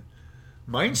Apollonian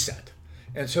mindset.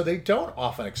 And so they don't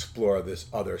often explore this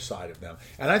other side of them.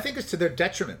 And I think it's to their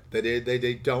detriment that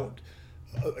they don't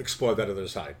explore that other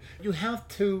side. You have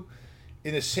to,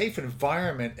 in a safe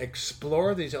environment,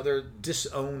 explore these other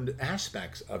disowned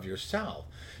aspects of yourself,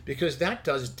 because that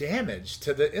does damage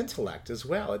to the intellect as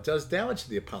well. It does damage to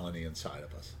the Apollonian side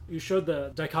of us. You showed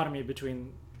the dichotomy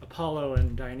between Apollo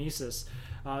and Dionysus.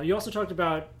 You also talked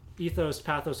about ethos,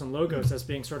 pathos, and logos as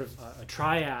being sort of a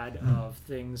triad of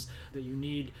things that you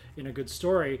need in a good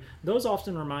story. Those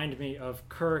often remind me of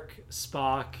Kirk,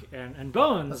 Spock, and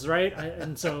Bones, right?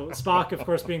 And so Spock, of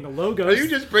course, being the logos. Are you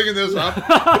just bringing this up?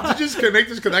 Did you just make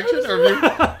this connection? Or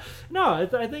have you... No,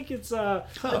 I think it's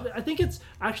I think it's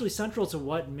actually central to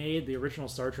what made the original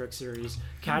Star Trek series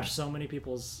catch so many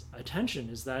people's attention.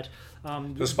 Is that so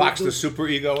Spock's the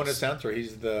superego in a sense, or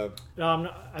he's the...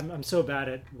 I'm so bad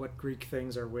at what Greek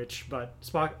things are which. language, but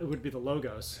Spock would be the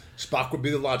logos. Spock would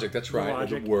be the logic. That's right.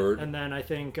 Logic. The word. And then I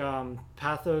think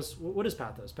pathos. What is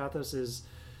pathos? Pathos is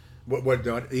What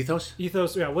ethos?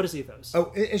 ethos. Yeah. What is ethos?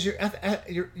 Oh, is your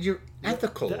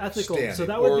ethical The ethical. standing, So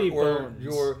that would be or bones.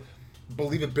 your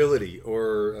believability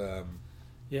or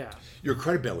Yeah. your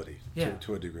credibility Yeah.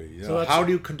 to a degree. You So know, that's- how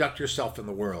do you conduct yourself in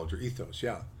the world? Your ethos.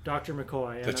 Yeah. Dr.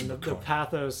 McCoy, and That's then the McCoy.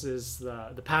 pathos is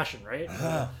the passion, right?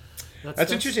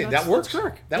 That's interesting. That works. That's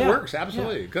Kirk. That Yeah. works.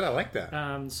 Absolutely. Good. I like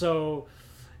that. So,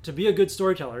 to be a good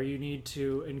storyteller, you need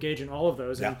to engage in all of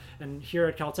those. Yeah. And here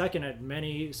at Caltech and at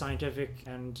many scientific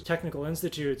and technical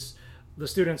institutes, the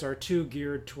students are too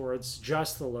geared towards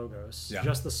just the logos, Yeah.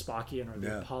 just the Spockian or the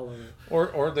Yeah. Apollo.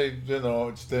 Or they,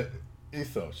 it's the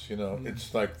ethos,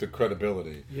 it's like the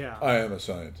credibility. Yeah. I am a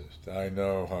scientist. I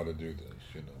know how to do this,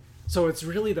 So it's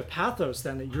really the pathos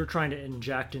then that you're trying to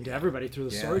inject into everybody through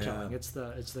the Yeah, storytelling. yeah. It's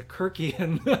the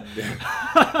Kirkian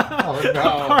Oh, no.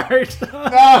 part.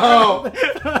 No!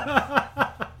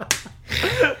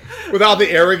 Without the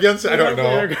arrogance? I don't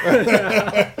know.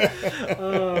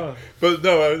 But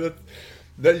no,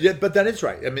 but that is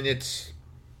right. I mean, it's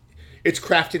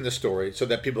crafting the story so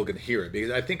that people can hear it.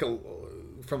 Because I think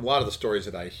from a lot of the stories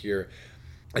that I hear,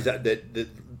 is that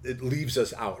it leaves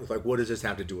us out. Like, what does this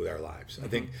have to do with our lives? I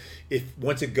think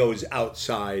once it goes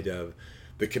outside of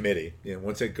the committee,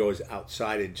 once it goes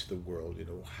outside into the world,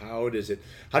 how does it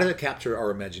capture our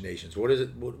imaginations? What is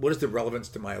it? What is the relevance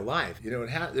to my life?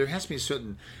 There has to be a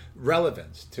certain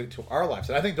relevance to our lives,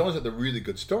 and I think those are the really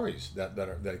good stories that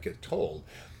get told.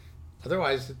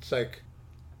 Otherwise, it's like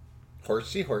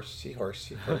horsey, horsey,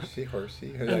 horsey, horsey,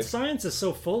 horsey. And science is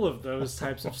so full of those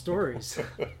types of stories.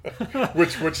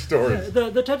 Which stories?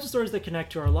 The types of stories that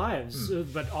connect to our lives,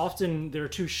 but often they're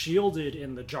too shielded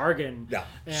in the jargon. Yeah,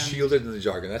 and, shielded in the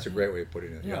jargon. That's a great way of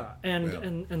putting it. Yeah, Yeah,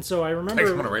 and so I remember. I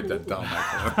just want to write that down,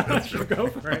 Michael. Go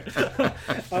for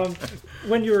it.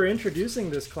 When you were introducing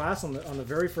this class on the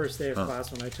very first day of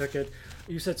class when I took it,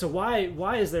 you said, so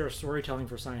why is there a storytelling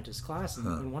for scientists class?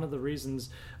 And one of the reasons,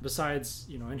 besides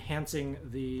enhancing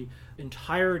the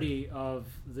entirety of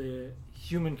the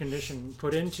human condition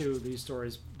put into these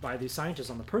stories by these scientists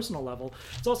on the personal level,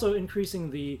 it's also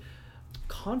increasing the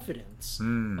confidence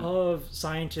of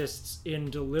scientists in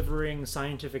delivering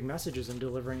scientific messages and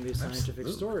delivering these scientific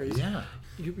stories. Yeah.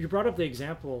 You brought up the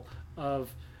example of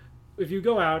if you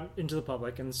go out into the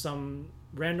public and some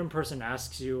random person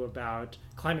asks you about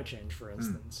climate change, for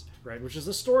instance, right, which is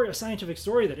a scientific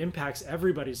story that impacts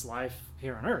everybody's life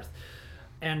here on Earth,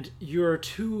 and you're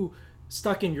too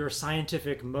stuck in your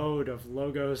scientific mode of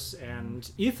logos and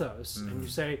ethos, and you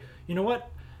say, you know what,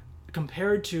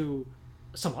 compared to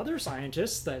some other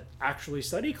scientists that actually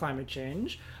study climate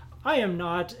change, I am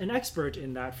not an expert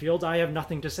in that field. I have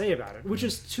nothing to say about it, which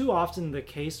is too often the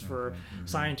case for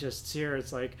scientists here.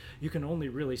 It's like you can only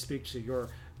really speak to your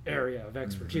area of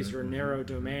expertise, your narrow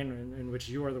domain in which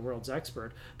you are the world's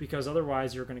expert, because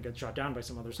otherwise you're going to get shot down by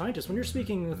some other scientist when you're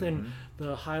speaking within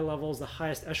the high levels, the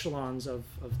highest echelons of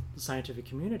the scientific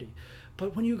community.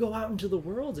 But when you go out into the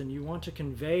world and you want to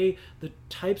convey the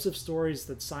types of stories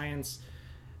that science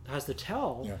has to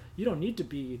tell, you don't need to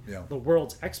be the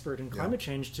world's expert in climate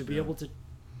change to be able to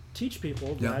teach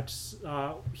people that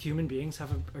human beings have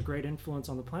a great influence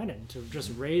on the planet, and to just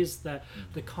raise the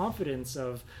confidence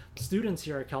of students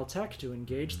here at Caltech to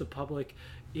engage the public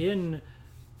in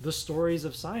the stories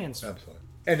of science. Absolutely.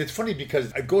 And it's funny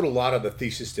because I go to a lot of the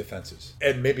thesis defenses,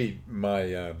 and maybe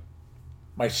my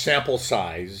sample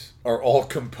size are all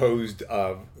composed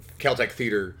of Caltech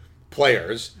theater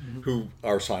players who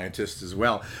are scientists as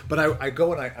well. But I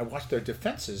go and I watch their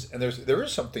defenses, and there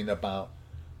is something about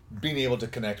being able to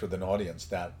connect with an audience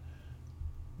that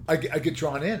I get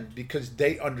drawn in, because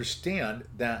they understand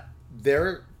that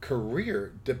their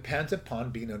career depends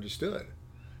upon being understood.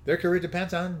 Their career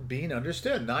depends on being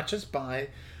understood, not just by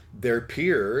their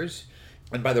peers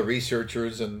and by the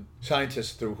researchers and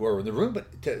scientists who are in the room,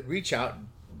 but to reach out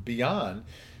beyond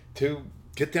to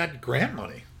get that grant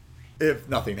money. If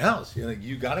nothing else,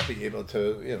 you got to be able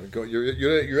to go.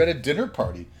 You're at a dinner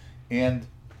party, and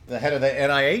the head of the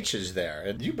NIH is there,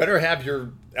 and you better have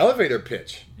your elevator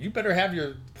pitch. You better have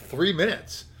your 3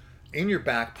 minutes in your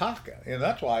back pocket, and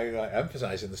that's why I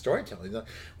emphasize in the storytelling.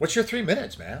 What's your 3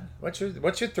 minutes, man? What's your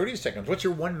 30 seconds? What's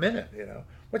your 1 minute?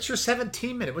 What's your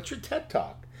 17 minute? What's your TED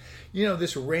talk?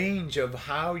 This range of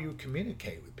how you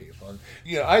communicate with people. And,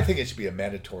 I think it should be a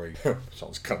mandatory,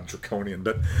 sounds kind of draconian,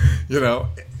 but,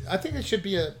 I think it should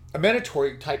be a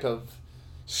mandatory type of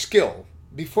skill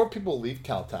before people leave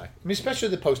Caltech. I mean, especially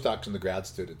the postdocs and the grad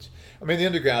students. I mean, the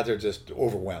undergrads are just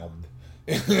overwhelmed,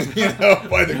 by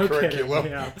the curriculum.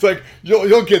 Yeah. It's like,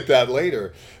 you'll get that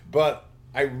later. But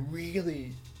I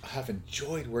really have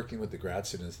enjoyed working with the grad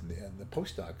students and the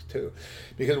postdocs too,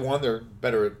 because one, they're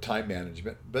better at time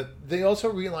management, but they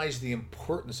also realize the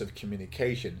importance of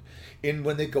communication in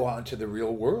when they go out into the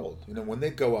real world. You know, when they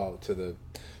go out to the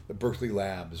Berkeley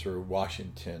labs or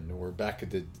Washington or back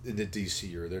into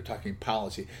DC, or they're talking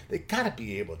policy, they got to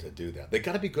be able to do that. They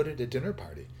got to be good at a dinner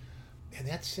party, and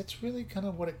that's really kind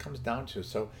of what it comes down to.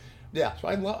 So, yeah, so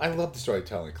I love the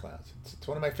storytelling class. It's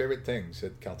one of my favorite things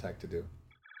at Caltech to do.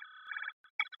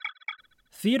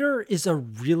 Theater is a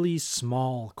really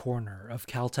small corner of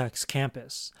Caltech's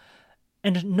campus,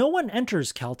 and no one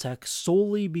enters Caltech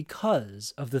solely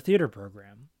because of the theater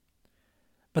program.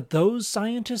 But those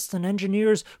scientists and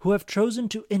engineers who have chosen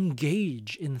to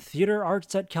engage in theater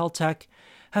arts at Caltech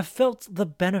have felt the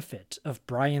benefit of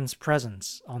Brian's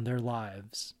presence on their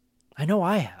lives. I know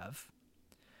I have.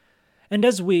 And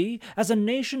as we, as a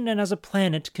nation and as a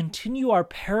planet, continue our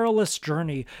perilous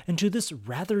journey into this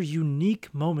rather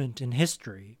unique moment in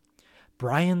history,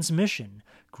 Brian's mission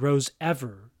grows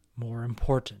ever more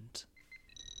important.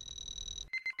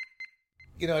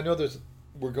 You know, I know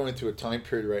we're going through a time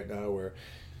period right now where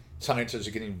scientists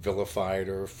are getting vilified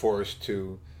or forced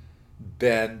to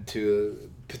bend to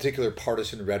particular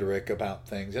partisan rhetoric about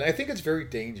things. And I think it's very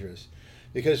dangerous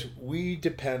because we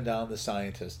depend on the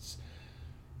scientists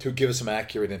to give us some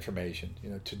accurate information, you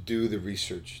know, to do the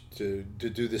research, to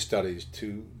do the studies,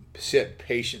 to sit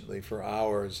patiently for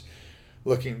hours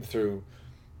looking through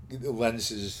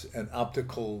lenses and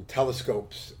optical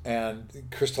telescopes and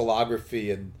crystallography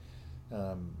and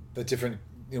the different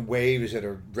waves that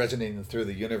are resonating through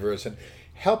the universe and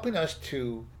helping us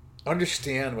to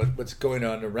understand what's going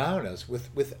on around us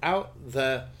without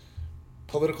the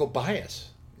political bias.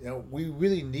 You know, we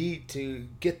really need to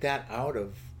get that out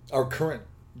of our current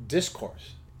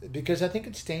discourse, because I think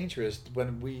it's dangerous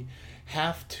when we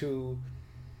have to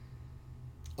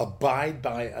abide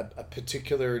by a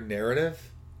particular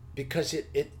narrative, because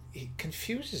it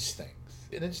confuses things,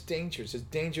 and it's dangerous. It's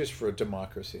dangerous for a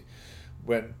democracy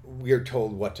when we are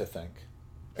told what to think.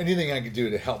 Anything I can do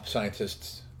to help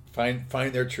scientists find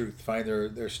their truth, find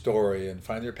their story, and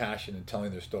find their passion in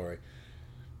telling their story,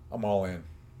 I'm all in.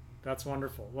 That's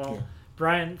wonderful. Well, yeah.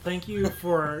 Brian, thank you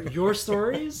for your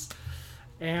stories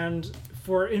and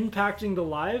for impacting the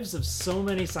lives of so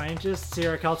many scientists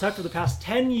here at Caltech for the past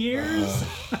 10 years.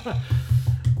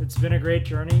 It's been a great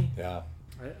journey. Yeah.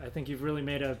 I think you've really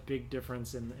made a big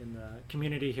difference in the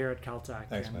community here at Caltech.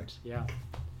 Thanks, Mike. Yeah.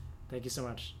 Thank you so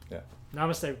much. Yeah.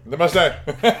 Namaste. Namaste.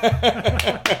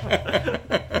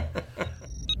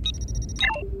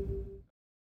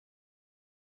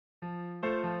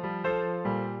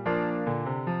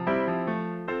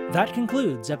 That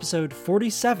concludes episode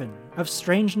 47 of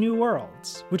Strange New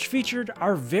Worlds, which featured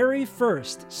our very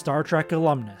first Star Trek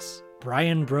alumnus,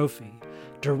 Brian Brophy,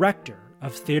 Director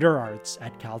of Theater Arts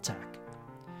at Caltech.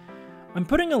 I'm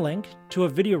putting a link to a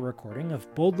video recording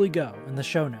of Boldly Go in the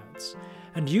show notes,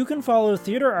 and you can follow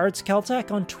Theater Arts Caltech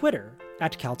on Twitter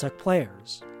at Caltech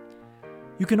Players.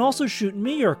 You can also shoot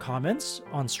me your comments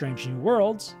on Strange New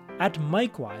Worlds at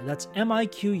MikeY, that's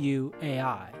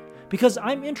MIQUAI, because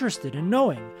I'm interested in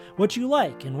knowing what you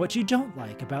like and what you don't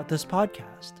like about this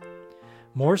podcast.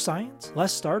 More science,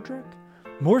 less Star Trek?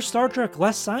 More Star Trek,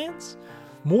 less science?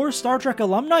 More Star Trek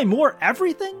alumni, more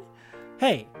everything?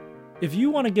 Hey, if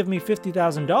you want to give me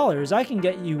 $50,000, I can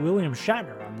get you William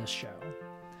Shatner on this show.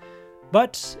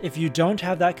 But if you don't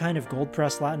have that kind of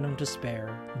gold-pressed platinum to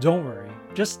spare, don't worry.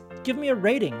 Just give me a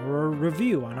rating or a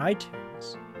review on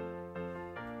iTunes.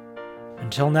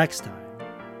 Until next time,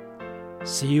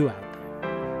 see you out there.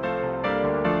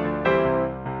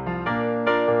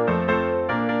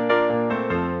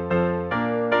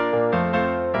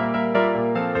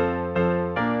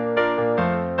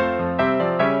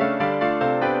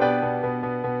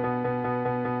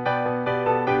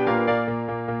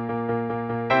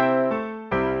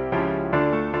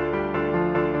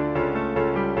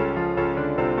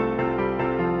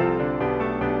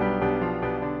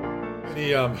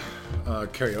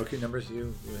 Karaoke numbers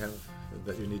you have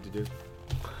that you need to do?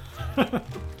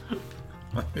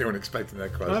 You weren't expecting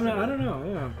that question. I don't know.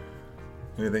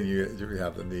 Yeah. Anything you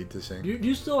have the need to sing? Do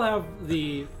you still have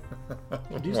the?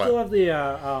 Do you still have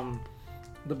the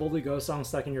Boldly Go song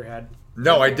stuck in your head?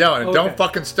 No, I don't. And don't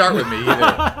fucking start with me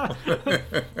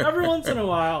either. Every once in a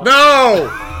while. No!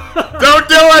 Don't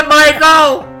do it,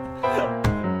 Michael!